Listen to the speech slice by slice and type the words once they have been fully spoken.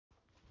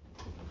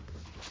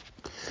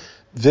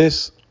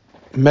This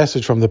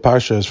message from the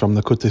Parsha is from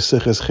the Kutei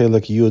Sichos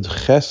Chelek Yud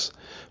Ches,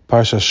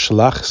 Parsha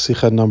Shlach,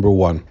 Sicha number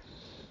 1.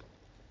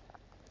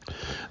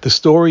 The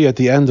story at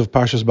the end of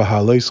Parshas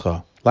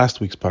Beha'aloscha, last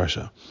week's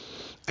Parsha,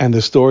 and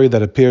the story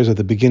that appears at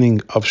the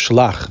beginning of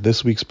Shlach,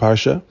 this week's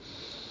Parsha,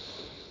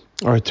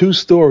 are two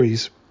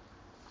stories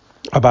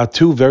about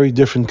two very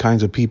different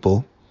kinds of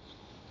people,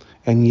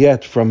 and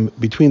yet from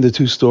between the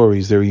two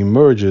stories there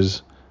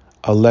emerges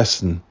a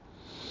lesson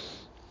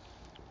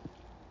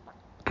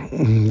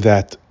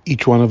that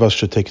each one of us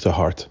should take to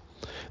heart.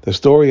 The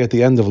story at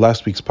the end of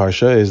last week's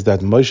Parsha is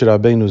that Moshe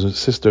Rabbeinu's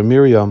sister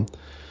Miriam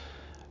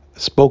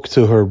spoke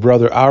to her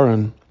brother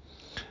Aaron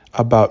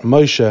about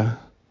Moshe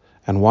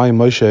and why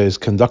Moshe is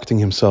conducting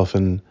himself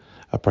in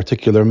a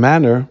particular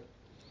manner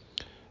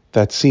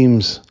that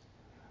seems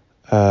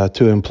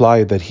to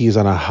imply that he's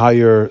on a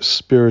higher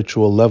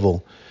spiritual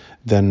level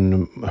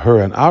than her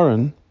and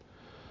Aaron,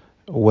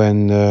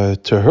 when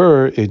to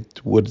her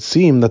it would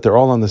seem that they're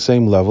all on the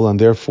same level and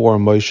therefore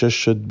Moshe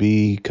should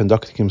be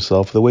conducting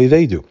himself the way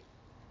they do.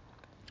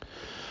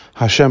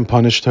 Hashem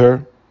punished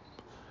her,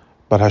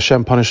 but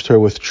Hashem punished her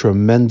with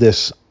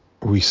tremendous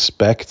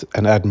respect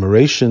and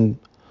admiration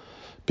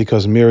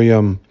because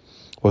Miriam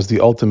was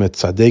the ultimate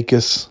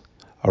tzaddikus,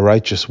 a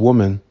righteous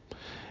woman,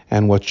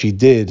 and what she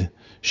did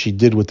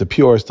with the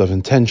purest of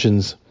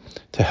intentions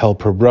to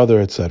help her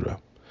brother, etc.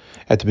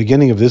 At the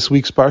beginning of this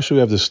week's Parsha, we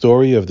have the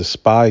story of the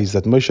spies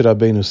that Moshe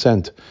Rabbeinu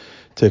sent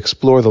to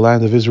explore the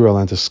land of Israel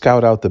and to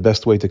scout out the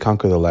best way to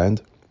conquer the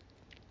land.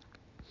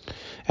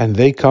 And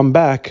they come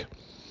back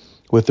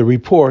with the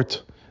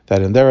report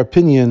that in their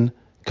opinion,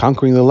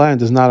 conquering the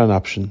land is not an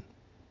option.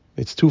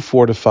 It's too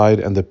fortified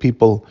and the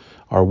people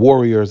are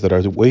warriors that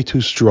are way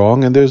too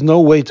strong and there's no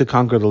way to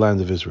conquer the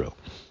land of Israel.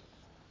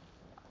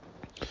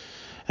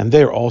 And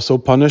they are also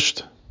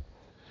punished,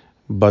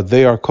 but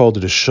they are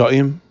called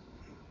Rishaim,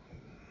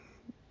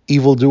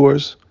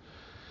 evildoers,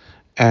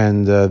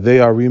 and they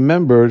are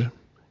remembered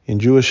in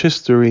Jewish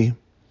history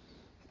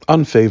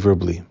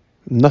unfavorably,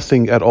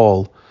 nothing at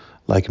all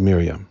like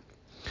Miriam.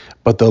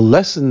 But the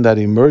lesson that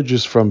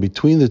emerges from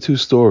between the two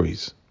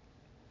stories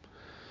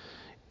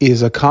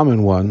is a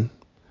common one,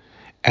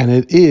 and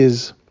it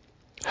is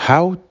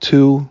how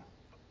to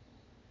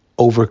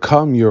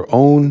overcome your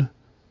own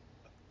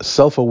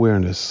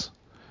self-awareness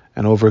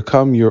and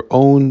overcome your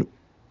own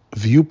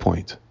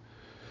viewpoint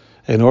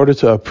in order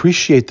to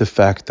appreciate the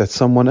fact that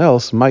someone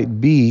else might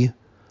be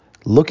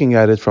looking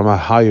at it from a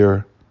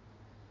higher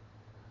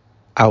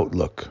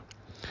outlook.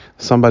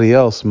 Somebody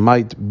else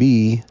might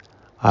be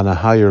on a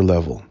higher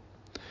level.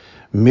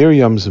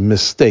 Miriam's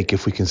mistake,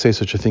 if we can say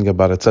such a thing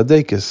about a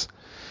tzaddikus,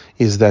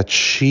 is that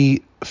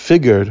she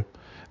figured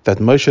that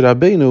Moshe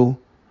Rabbeinu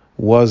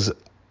was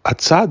a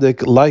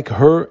tzaddik like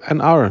her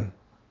and Aaron.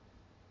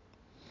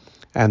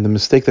 And the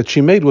mistake that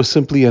she made was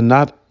simply in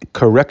not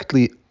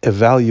correctly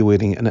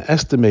evaluating and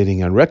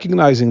estimating and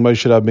recognizing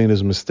Moshe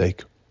Rabbeinu's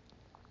mistake.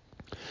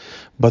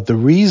 But the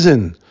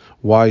reason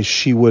why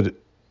she would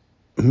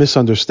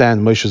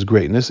misunderstand Moshe's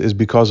greatness is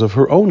because of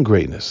her own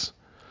greatness.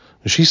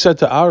 She said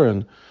to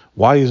Aaron,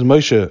 why is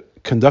Moshe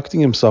conducting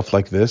himself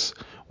like this?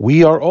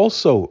 We are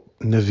also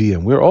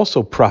Nevi'im, we're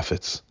also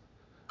prophets.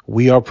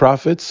 We are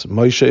prophets,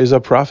 Moshe is a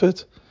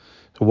prophet.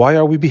 Why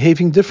are we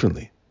behaving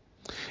differently?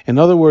 In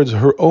other words,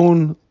 her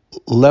own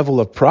level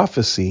of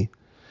prophecy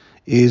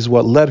is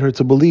what led her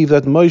to believe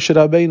that Moshe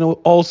Rabbeinu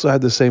also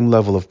had the same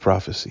level of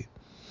prophecy.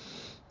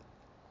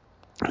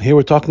 Here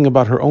we're talking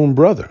about her own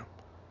brother.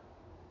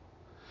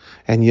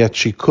 And yet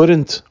she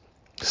couldn't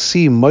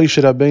see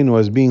Moshe Rabbeinu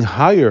as being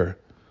higher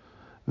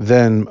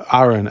than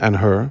Aaron and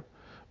her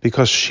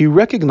because she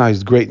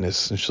recognized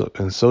greatness.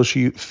 And so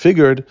she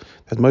figured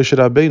that Moshe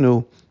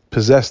Rabbeinu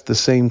possessed the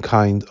same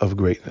kind of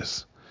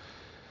greatness.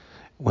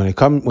 When it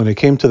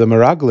came to the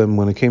Meraglim,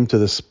 when it came to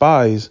the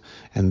spies,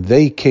 and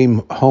they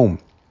came home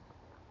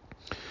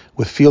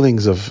with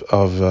feelings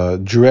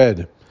of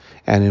dread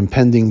and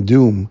impending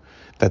doom,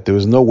 that there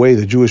was no way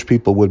the Jewish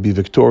people would be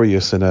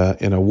victorious in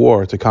a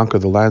war to conquer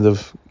the land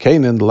of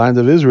Canaan, the land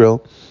of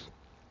Israel,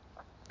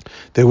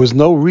 there was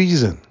no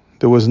reason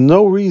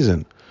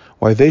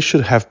why they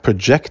should have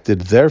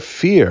projected their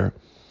fear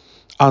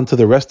onto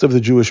the rest of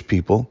the Jewish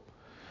people,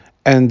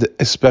 and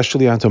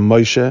especially onto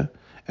Moshe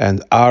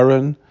and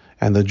Aaron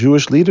and the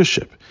Jewish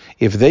leadership.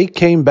 If they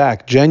came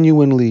back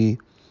genuinely,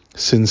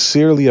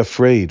 sincerely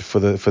afraid for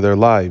their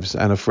lives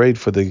and afraid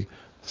for the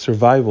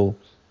survival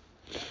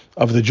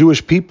of the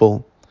Jewish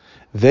people,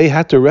 they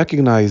had to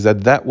recognize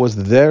that was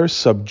their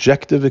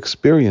subjective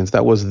experience,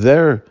 that was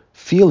their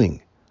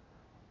feeling.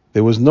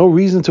 There was no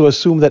reason to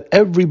assume that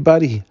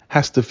everybody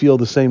has to feel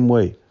the same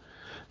way.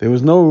 There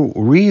was no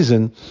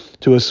reason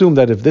to assume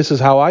that if this is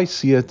how I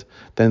see it,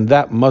 then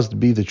that must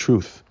be the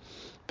truth.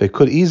 They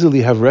could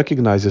easily have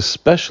recognized,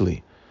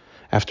 especially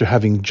after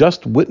having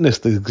just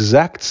witnessed the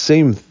exact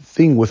same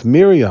thing with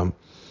Miriam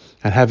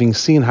and having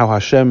seen how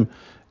Hashem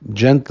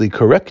gently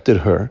corrected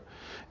her,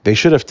 they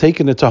should have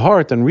taken it to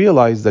heart and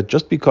realized that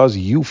just because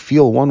you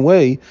feel one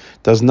way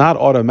does not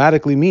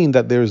automatically mean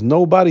that there's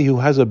nobody who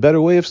has a better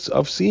way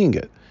of seeing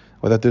it.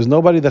 or that there's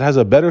nobody that has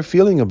a better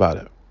feeling about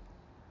it.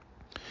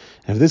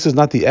 And if this is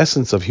not the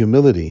essence of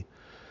humility,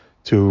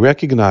 to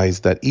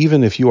recognize that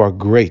even if you are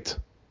great,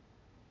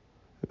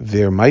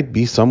 there might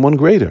be someone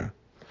greater.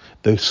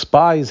 The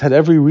spies had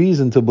every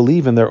reason to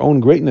believe in their own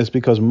greatness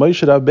because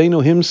Moshe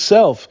Rabbeinu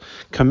himself,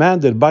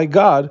 commanded by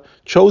God,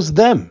 chose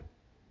them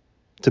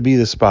to be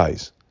the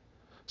spies.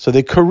 So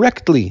they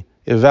correctly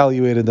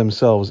evaluated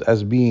themselves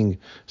as being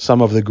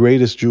some of the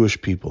greatest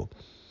Jewish people.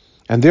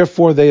 And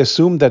therefore they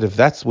assumed that if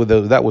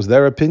that was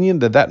their opinion,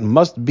 that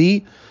must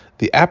be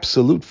the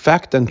absolute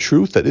fact and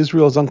truth, that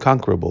Israel is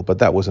unconquerable. But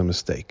that was a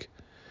mistake.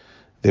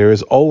 There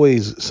is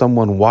always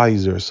someone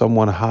wiser,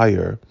 someone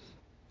higher.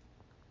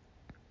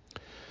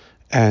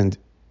 And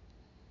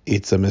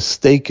it's a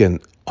mistaken,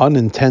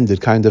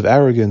 unintended kind of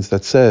arrogance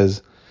that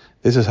says,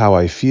 this is how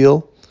I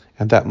feel,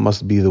 and that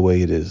must be the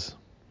way it is.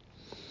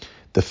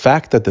 The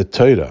fact that the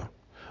Torah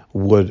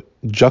would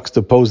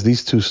juxtapose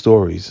these two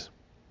stories,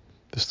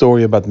 the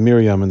story about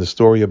Miriam and the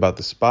story about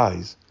the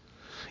spies,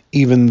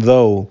 even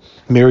though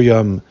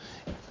Miriam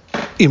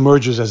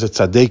emerges as a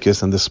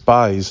tzaddikus and the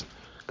spies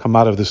come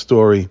out of the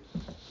story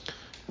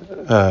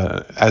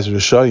as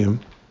Rishayim,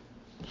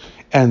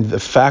 and the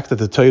fact that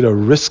the Torah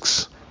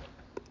risks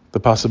the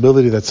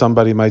possibility that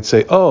somebody might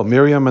say, oh,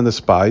 Miriam and the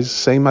spies,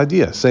 same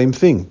idea, same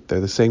thing. They're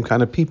the same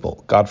kind of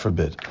people, God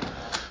forbid,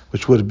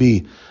 which would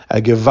be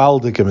a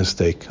gewaldige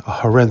mistake, a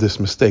horrendous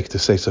mistake to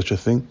say such a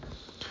thing.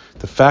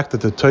 The fact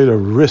that the Torah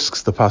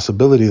risks the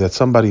possibility that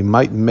somebody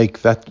might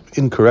make that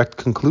incorrect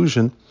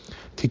conclusion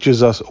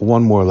teaches us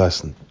one more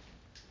lesson.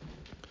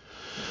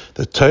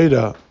 The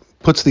Torah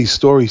puts these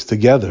stories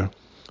together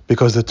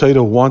because the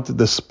Torah wanted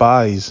the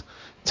spies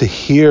to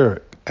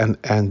hear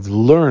and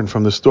learn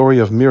from the story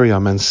of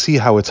Miriam and see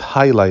how it's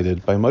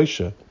highlighted by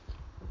Moshe,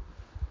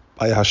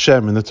 by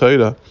Hashem in the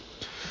Torah,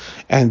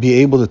 and be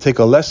able to take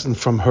a lesson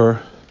from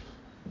her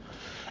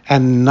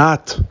and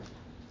not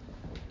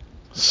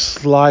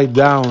slide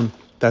down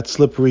that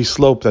slippery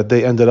slope that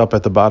they ended up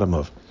at the bottom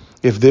of.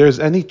 If there's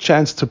any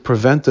chance to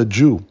prevent a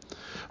Jew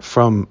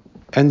from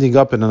ending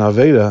up in an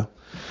Aveda,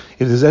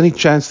 if there's any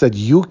chance that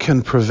you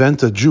can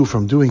prevent a Jew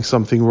from doing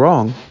something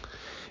wrong,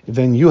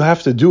 then you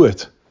have to do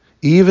it.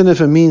 Even if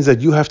it means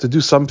that you have to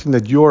do something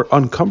that you're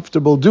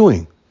uncomfortable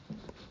doing.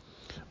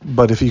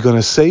 But if you're going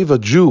to save a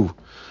Jew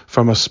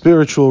from a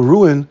spiritual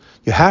ruin,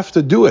 you have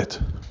to do it.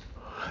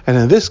 And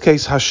in this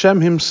case,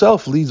 Hashem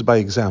himself leads by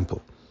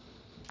example.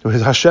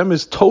 Hashem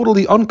is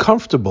totally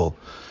uncomfortable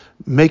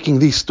making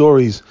these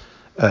stories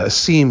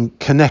seem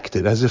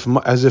connected, as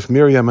if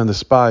Miriam and the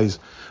spies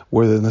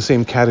were in the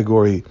same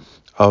category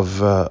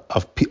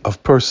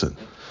of person.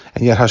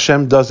 And yet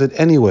Hashem does it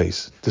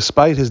anyways,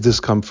 despite his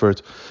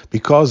discomfort,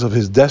 because of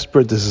his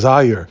desperate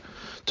desire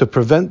to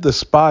prevent the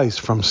spies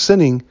from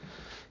sinning.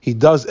 He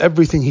does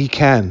everything he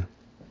can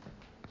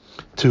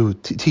to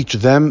teach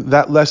them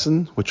that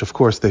lesson, which of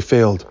course they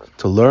failed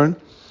to learn,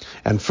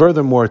 and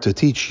furthermore to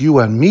teach you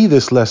and me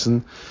this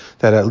lesson,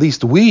 that at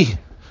least we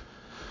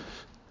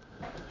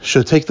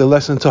should take the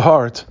lesson to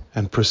heart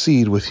and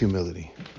proceed with humility.